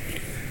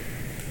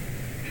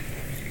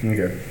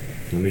 Okay.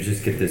 Let me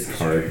just get this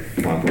card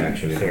pop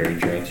action. Sorry,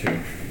 draw 2.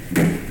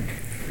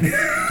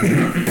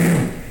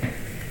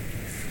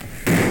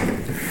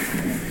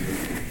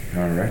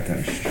 Alright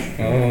then.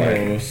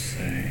 Oh,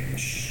 say.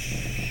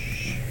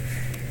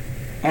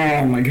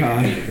 Oh my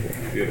god.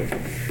 Beautiful.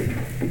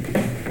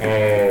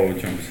 Oh,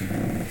 jumps in.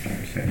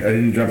 I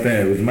didn't jump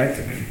in, it was my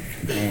turn.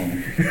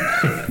 Oh.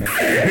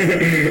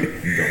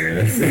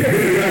 Dumbass.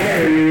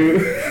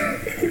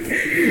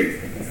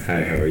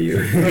 Hi, how are you?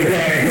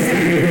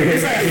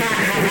 It's like,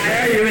 hi, how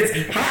high are you? It's,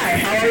 hi,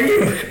 how are you?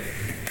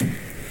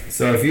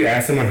 So if you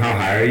ask someone how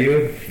high are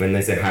you, when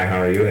they say hi, how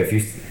are you, if you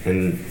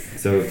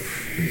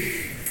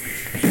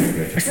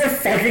I swear to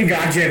fucking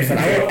God, James, that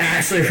I will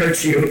actually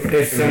hurt you.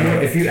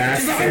 if you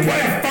ask Just let me play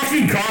a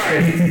fucking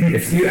card.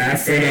 if you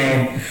ask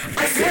someone,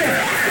 I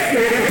swear.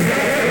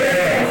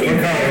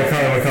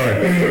 what color?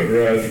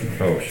 Red.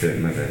 Oh shit,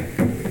 my bad.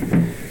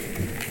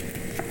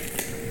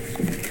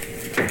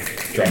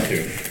 Draw 2.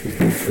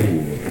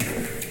 Ooh,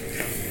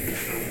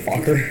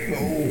 Fucker.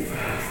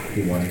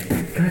 He won.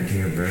 god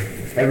damn, bro.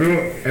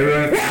 Everyone.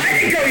 Well, I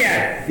didn't go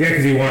yet. Yeah,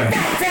 because he won.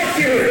 Fuck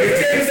you.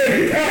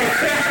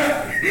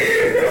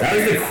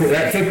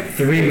 That took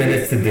 3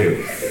 minutes to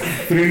do.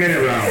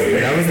 3-minute round.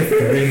 That was a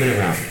 3-minute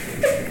round.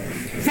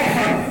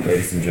 Fuck.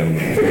 ladies and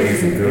gentlemen,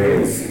 boys and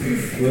girls,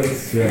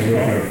 Let's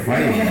we're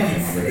fighting.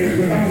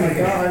 Oh my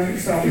god, you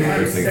saw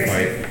wrestling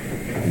fight.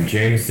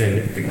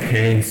 Jameson,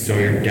 Kane,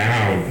 Sawyer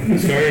down.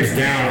 Sawyer's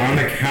down on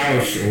the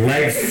couch,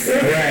 legs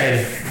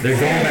spread. They're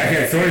going back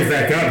at it. Sawyer's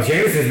back up.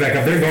 Jameson's back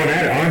up. They're going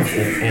at it, arms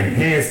and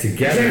hands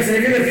together. Jameson,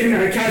 if you're gonna pin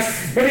on the couch,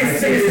 what do you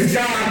think is his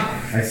job?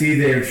 I see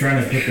they're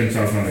trying to put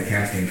themselves on the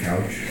casting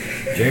couch.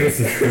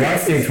 Jameson's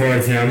thrusting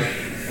towards him.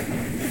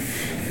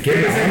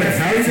 Getting on the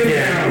couch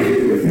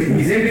again.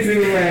 He's in between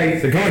the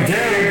legs. They're going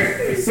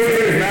down.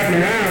 Sawyer's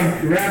wrapping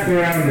around. Wrapped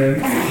around him.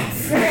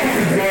 He's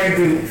going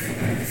to.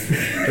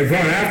 They're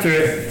going after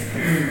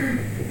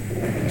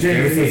it.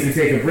 James needs to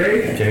take a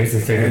break.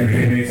 Jameson's taking a And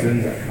break.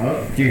 Jameson's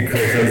up. Dude,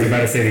 Chris, I was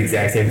about to say the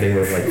exact same thing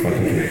with like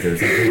fucking connectors.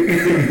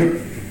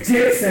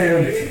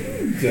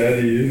 Jameson!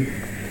 Daddy.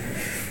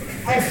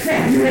 I'll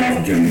fuck you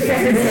up! You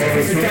fucking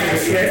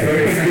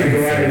Sawyer's gonna go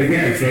at it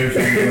again. Sawyer's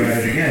gonna go at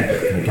it again.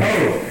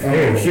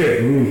 Oh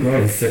shit. Ooh,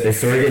 close. Is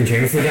Sawyer getting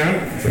Jameson down?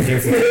 Or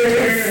Jameson's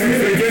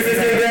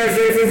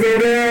Jameson's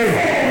going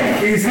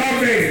down. He's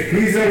humping.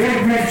 He's a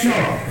one-pump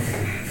chump.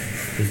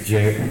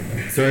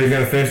 Is Sawyer's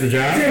gonna finish the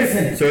job?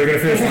 Jameson! Sawyer gonna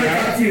finish I the want to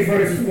job? talk to you for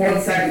just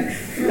 1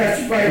 second. That's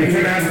right. We're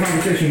trying to have a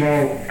conversation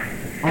while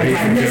Ladies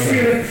and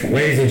gentlemen,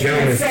 ladies and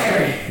gentlemen,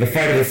 Sorry. the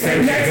fight of the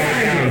century is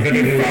going down.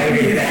 Better than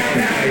Logan Paul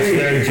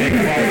there and Jake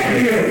Paul.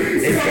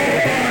 It's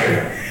going hard.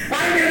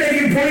 I'm gonna make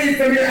you bleed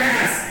from your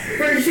ass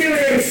for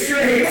shooting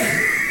straight.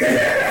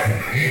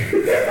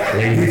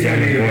 Ladies and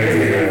gentlemen,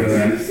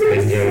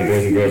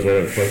 boys and girls,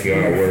 whatever the fuck you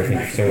are at work,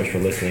 thank you so much for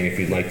listening. If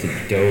you'd like to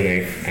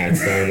donate, add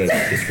down in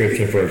the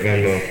description for a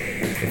Venmo.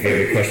 If you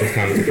have any questions,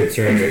 comments, or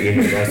concerns, or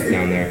email us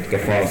down there. Go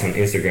follow us on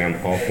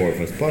Instagram, all 4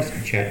 of us. Plus,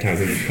 Chat Time,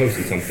 who just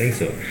posted something,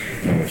 so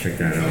check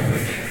that out.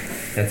 But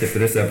that's it for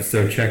this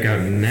episode. Check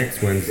out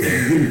next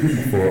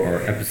Wednesday for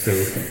our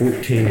episode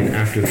 14, and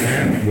after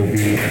that will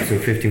be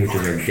episode 15, which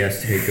is our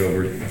guest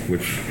takeover,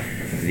 which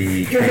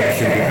the trailer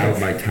should be out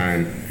by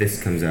time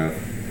this comes out,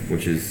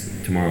 which is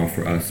tomorrow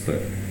for us.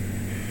 But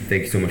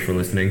thank you so much for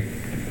listening.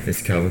 This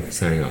is Kelvin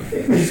signing off.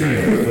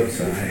 flip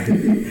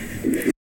side.